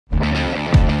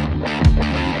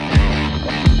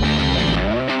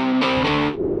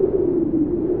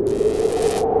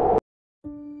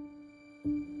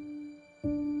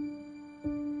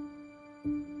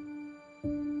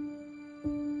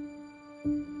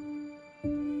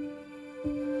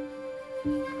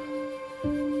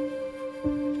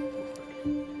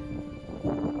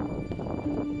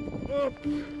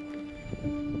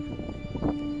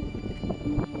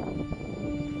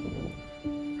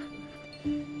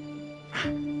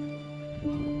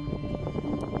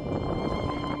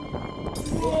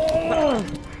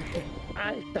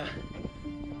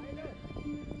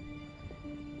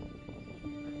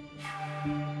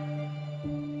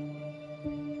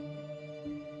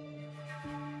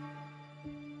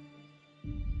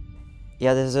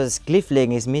Ja, das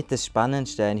Clifflegen ist mit das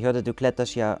Spannendste. Ich hörte, du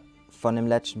kletterst ja von dem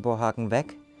letzten Bohrhaken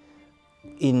weg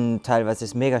in teilweise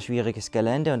ist mega schwieriges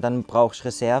Gelände und dann brauchst du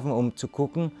Reserven, um zu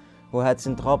gucken, wo hat es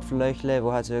ein Tropflöchle,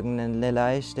 wo hat es irgendeine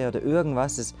Leiste oder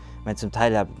irgendwas. Ich meine, zum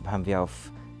Teil haben wir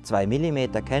auf 2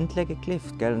 mm Kentle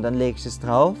geklifft, gell? Und dann legst du es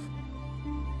drauf.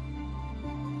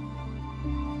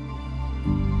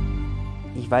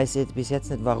 Ich weiß jetzt bis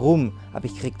jetzt nicht warum, aber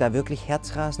ich kriege da wirklich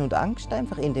Herzrasen und Angst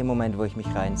einfach in dem Moment, wo ich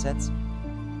mich reinsetze.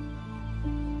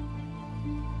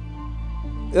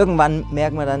 Irgendwann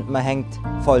merkt man dann, man hängt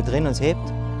voll drin und es hebt.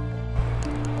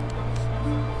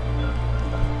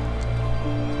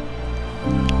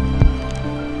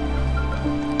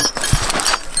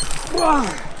 Boah.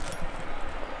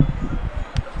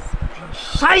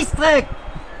 Scheißdreck!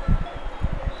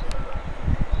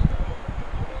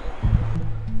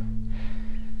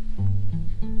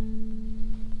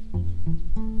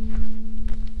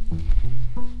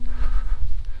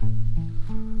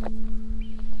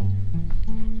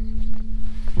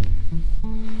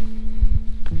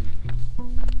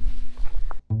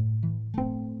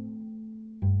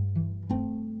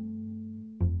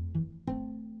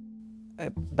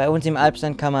 Bei uns im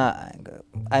Alpstein kann man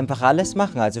einfach alles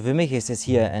machen. Also für mich ist es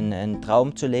hier ein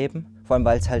Traum zu leben. Vor allem,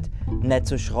 weil es halt nicht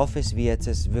so schroff ist wie jetzt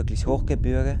das wirklich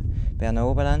Hochgebirge, Berner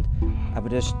Oberland. Aber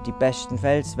du hast die besten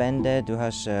Felswände, du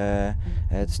hast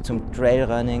zum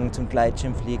Trailrunning, zum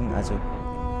Gleitschirmfliegen. Also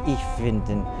ich finde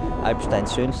den Alpstein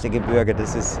das schönste Gebirge,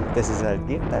 das es halt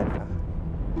gibt einfach.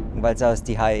 Und weil es aus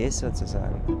die High ist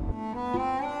sozusagen.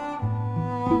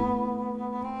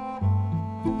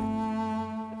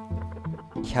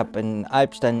 Ich habe den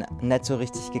Alpstein nicht so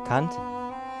richtig gekannt.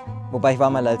 Wobei ich war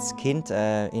mal als Kind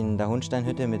in der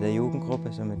Hundsteinhütte mit der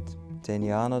Jugendgruppe, so mit 10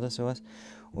 Jahren oder sowas.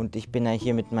 Und ich bin eigentlich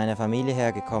hier mit meiner Familie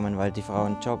hergekommen, weil die Frau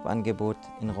ein Jobangebot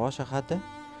in Rorschach hatte.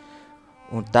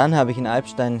 Und dann habe ich den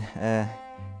Alpstein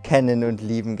kennen und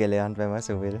lieben gelernt, wenn man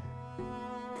so will.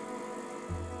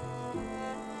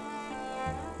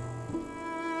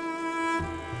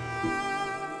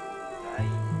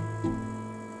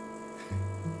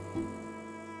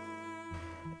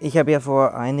 Ich habe ja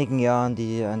vor einigen Jahren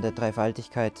an der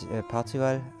Dreifaltigkeit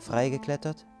Parzival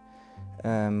freigeklettert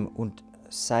und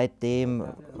seitdem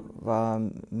war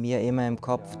mir immer im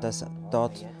Kopf, dass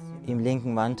dort im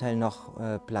linken Wandteil noch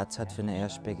Platz hat für eine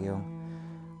Erstbegehung.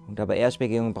 Aber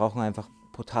Erstbegehungen brauchen einfach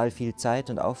brutal viel Zeit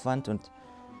und Aufwand und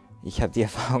ich habe die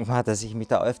Erfahrung gemacht, dass ich mich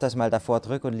da öfters mal davor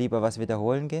drücke und lieber was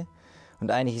wiederholen gehe. Und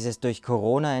eigentlich ist es durch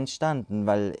Corona entstanden,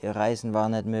 weil Reisen war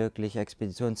nicht möglich,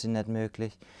 Expeditionen sind nicht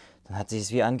möglich. Dann hat sich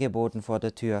es wie angeboten, vor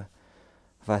der Tür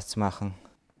was zu machen.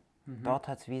 Mhm. Dort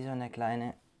hat es wie so eine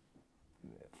kleine,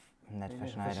 nicht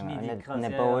Verschneidung, eine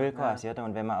Bowl quasi. Oder?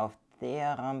 Und wenn man auf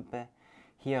der Rampe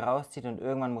hier rauszieht und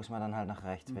irgendwann muss man dann halt nach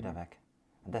rechts wieder weg.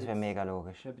 Und das wäre mega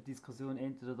logisch. Ich habe die Diskussion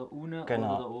entweder da unten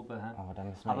genau. oder da oben. Aber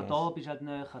da bist du halt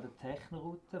näher an der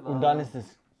Techno-Route. Und dann ist das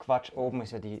Quatsch, oben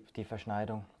ist ja die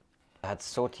Verschneidung. Da hat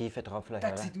so tiefe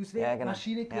Tropflöcher. Das sieht aus wie eine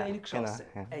Maschine reingeschossen.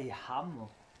 Genau, ja. Ey, Hammer.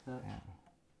 Ja. Ja.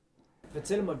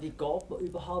 Erzähl mal, wie geht man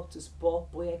überhaupt ein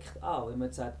Bohrprojekt an, wenn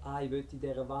man sagt, ich will in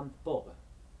dieser Wand bohren?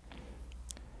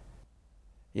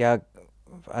 Ja,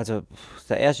 also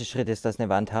der erste Schritt ist, dass du eine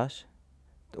Wand hast.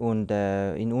 Und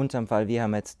in unserem Fall, wir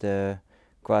haben jetzt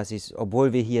quasi,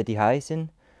 obwohl wir hier die High sind,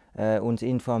 uns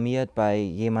informiert bei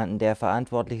jemandem, der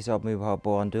verantwortlich ist, ob wir überhaupt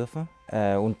bohren dürfen.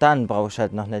 Und dann brauchst du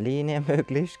halt noch eine Linie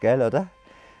möglichst, gell, oder?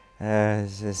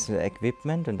 Das ist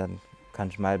Equipment und dann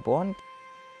kannst du mal bohren.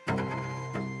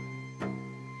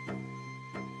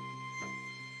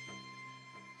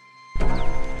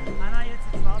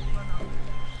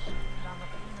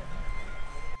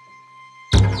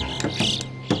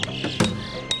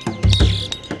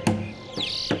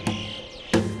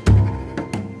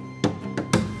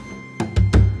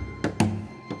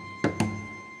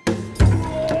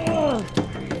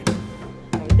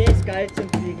 Das ist geil zum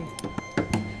Fliegen.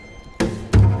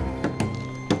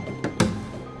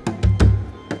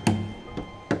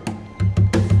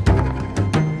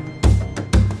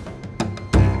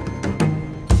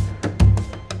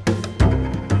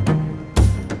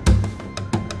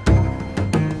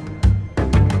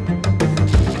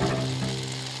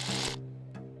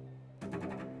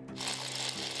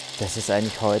 Das ist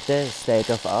eigentlich heute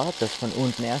State of Art, dass von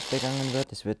unten erst begangen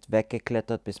wird. Es wird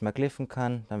weggeklettert, bis man kliffen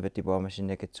kann, dann wird die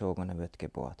Bohrmaschine gezogen und dann wird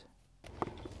gebohrt.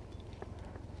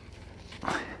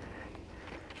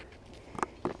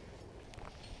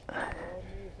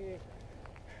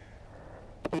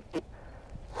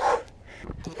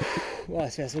 Boah,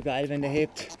 es wäre so geil, wenn der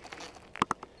hebt.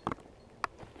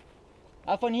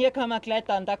 Aber von hier kann man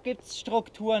klettern, da gibt es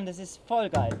Strukturen, das ist voll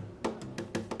geil.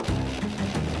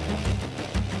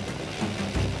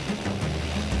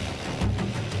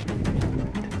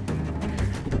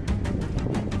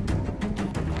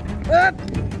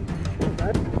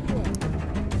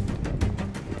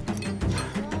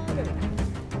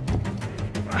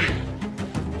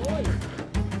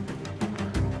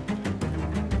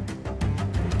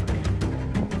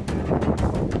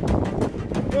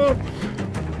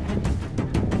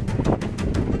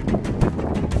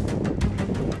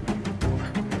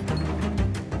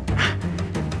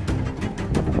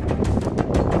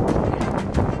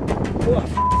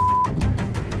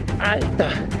 Alter!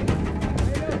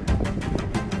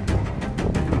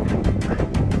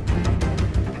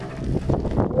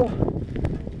 Oh,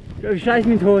 ich scheiß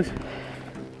mich tot.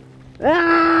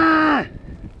 Ah!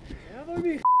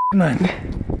 Mann!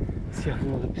 Das ist ja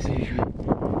wohl ein Psycho.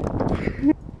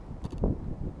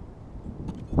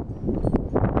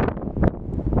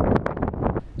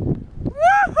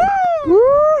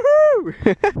 Woohoo!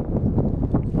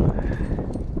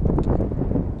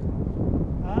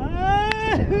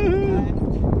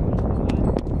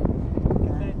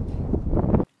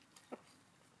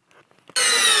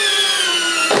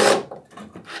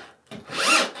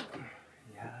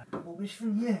 Wo bist du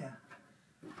von hierher?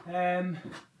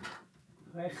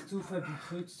 Rechts rauf, beim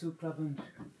Kreuzzug, glaube ich, und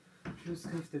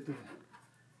Schlussgriff dort rauf.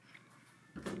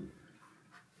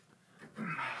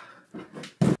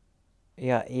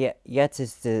 Ja, jetzt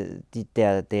ist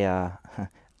der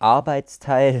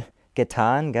Arbeitsteil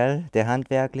getan, gell? Der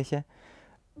handwerkliche.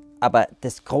 Aber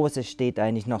das Große steht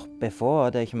eigentlich noch bevor,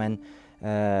 oder? Ich meine,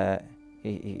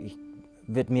 ich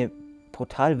würde mir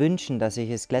brutal wünschen, dass ich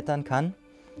es klettern kann.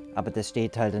 Aber das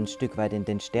steht halt ein Stück weit in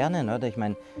den Sternen, oder? Ich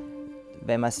meine,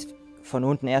 wenn man es von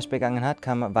unten erst begangen hat,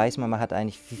 weiß man, man hat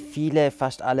eigentlich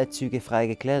fast alle Züge frei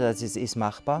geklettert. Also es ist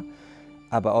machbar.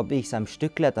 Aber ob ich es am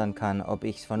Stück klettern kann, ob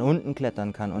ich es von unten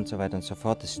klettern kann und so weiter und so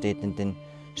fort, das steht in den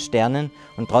Sternen.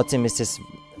 Und trotzdem ist es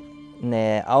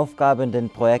eine Aufgabe und ein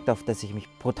Projekt, auf das ich mich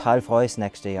brutal freue das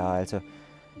nächste Jahr. Also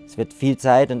es wird viel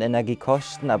Zeit und Energie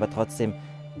kosten, aber trotzdem,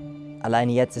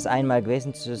 alleine jetzt das einmal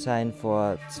gewesen zu sein,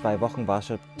 vor 2 Wochen, war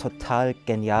schon total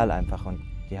genial einfach. Und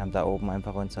wir haben da oben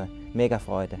einfach unsere mega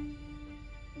Freude.